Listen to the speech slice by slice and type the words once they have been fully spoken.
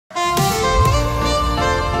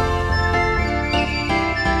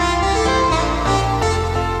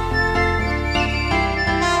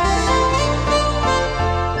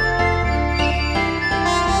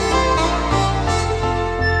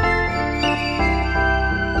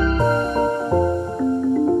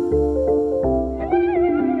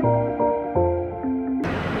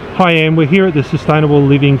Hi Anne, we're here at the Sustainable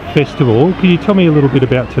Living Festival. Can you tell me a little bit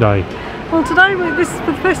about today? Well, today,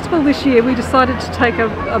 for the festival this year, we decided to take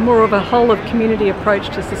a more of a whole of community approach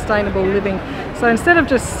to sustainable living. So instead of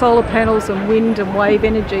just solar panels and wind and wave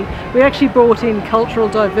energy, we actually brought in cultural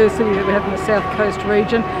diversity that we have in the South Coast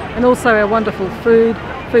region, and also our wonderful food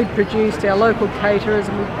produced, our local caterers,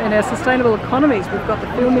 and our sustainable economies. We've got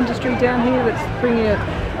the film industry down here that's bringing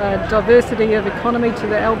a diversity of economy to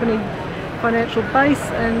the Albany financial base,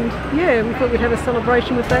 and yeah, we thought we'd have a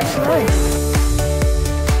celebration with that today.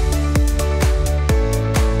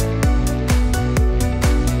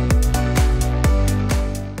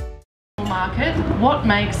 Market, what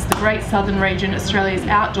makes the Great Southern Region Australia's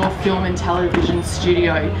outdoor film and television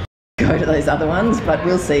studio? Go to those other ones, but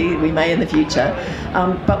we'll see, we may in the future.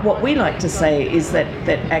 But what we like to say is that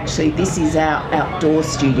actually this is our outdoor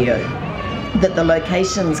studio, that the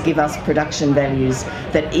locations give us production values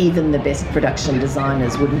that even the best production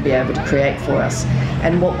designers wouldn't be able to create for us.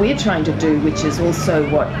 And what we're trying to do, which is also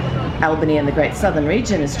what Albany and the Great Southern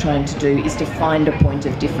Region is trying to do, is to find a point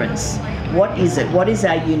of difference. What is it? What is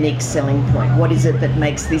our unique selling point? What is it that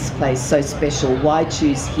makes this place so special? Why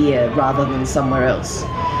choose here rather than somewhere else?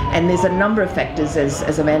 And there's a number of factors,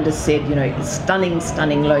 as Amanda said, you know, stunning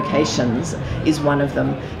locations is one of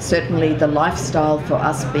them. Certainly the lifestyle for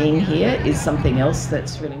us being here is something else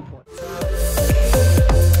that's really important.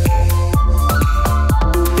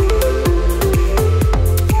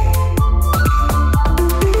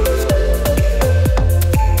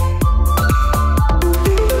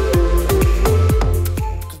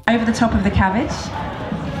 Over the top of the cabbage,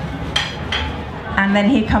 and then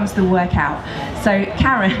here comes the workout. So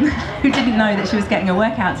Karen, who didn't know that she was getting a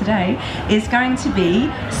workout today, is going to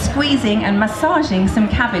be squeezing and massaging some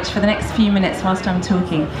cabbage for the next few minutes whilst I'm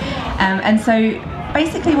talking. And so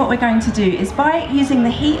basically what we're going to do is, by using the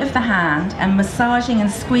heat of the hand and massaging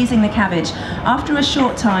and squeezing the cabbage, after a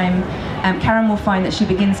short time Karen will find that she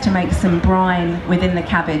begins to make some brine within the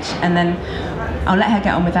cabbage, and then I'll let her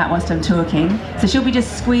get on with that whilst I'm talking. So she'll be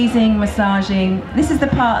just squeezing, massaging. This is the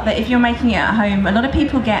part that if you're making it at home, a lot of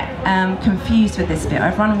people get confused with this bit.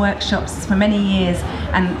 I've run workshops for many years,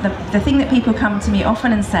 and the thing that people come to me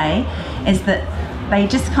often and say is that they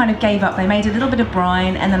just kind of gave up. They made a little bit of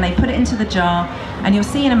brine and then they put it into the jar, and you'll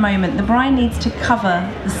see in a moment the brine needs to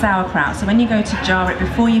cover the sauerkraut. So when you go to jar it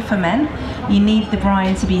before you ferment, you need the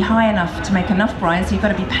brine to be high enough to make enough brine, so you've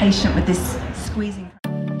got to be patient with this squeezing.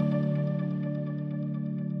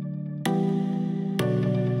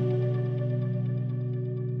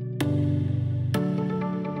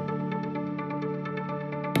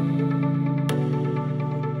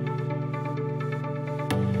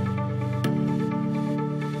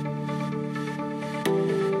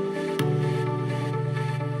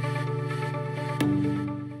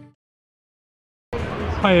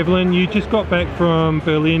 Hi Evelyn, you just got back from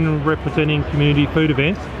Berlin representing community food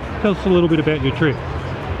events. Tell us a little bit about your trip.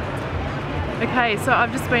 Okay, so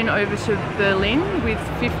I've just been over to Berlin with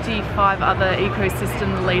 55 other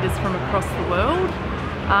ecosystem leaders from across the world.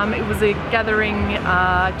 It was a gathering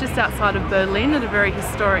just outside of Berlin at a very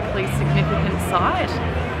historically significant site.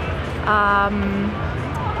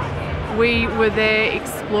 We were there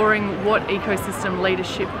exploring what ecosystem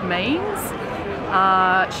leadership means,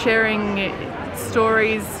 sharing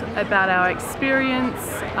stories about our experience,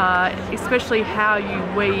 especially how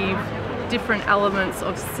you weave different elements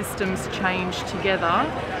of systems change together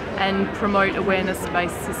and promote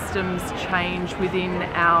awareness-based systems change within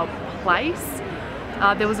our place.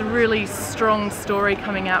 There was a really strong story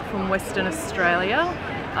coming out from Western Australia.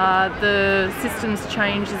 The systems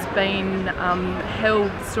change has been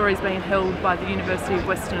stories being held by the University of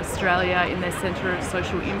Western Australia in their Centre of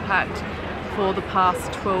Social Impact for the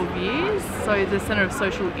past 12 years. So the Centre of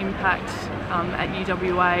Social Impact at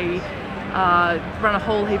UWA run a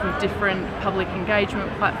whole heap of different public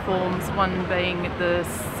engagement platforms, one being the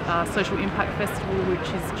Social Impact Festival, which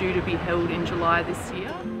is due to be held in July this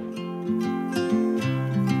year.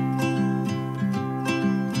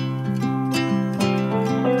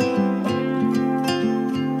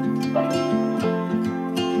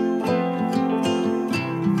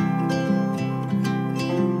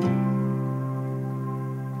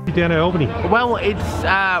 Down at Albany? Well, it's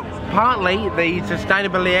partly the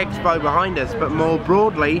Sustainability Expo behind us, but more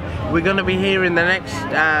broadly we're going to be here in the next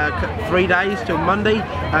 3 days till Monday,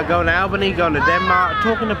 going to Albany, going to Denmark,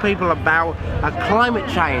 talking to people about climate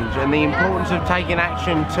change and the importance of taking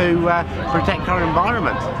action to protect our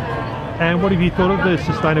environment. And what have you thought of the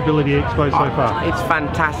Sustainability Expo so far? It's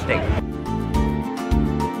fantastic.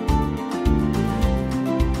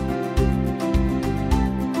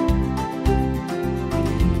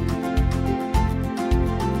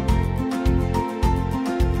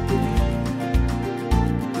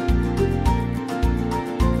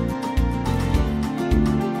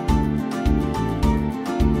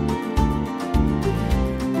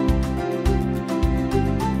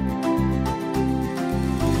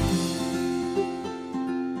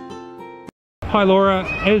 Hi Laura,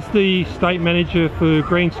 as the State Manager for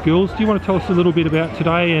Green Skills, do you want to tell us a little bit about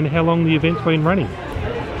today and how long the event's been running?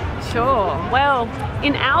 Sure. Well,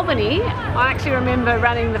 in Albany, I actually remember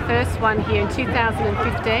running the first one here in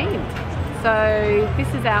 2015. So this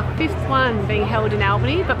is our 5th one being held in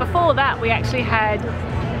Albany, but before that we actually had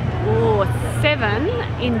 7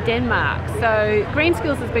 in Denmark. So Green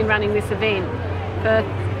Skills has been running this event for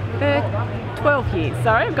 12 years.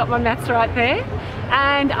 Sorry, I've got my maths right there.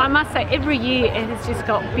 And I must say, every year it has just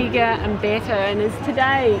got bigger and better, and as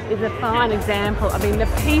today is a fine example. I mean, the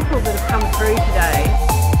people that have come through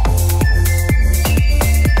today.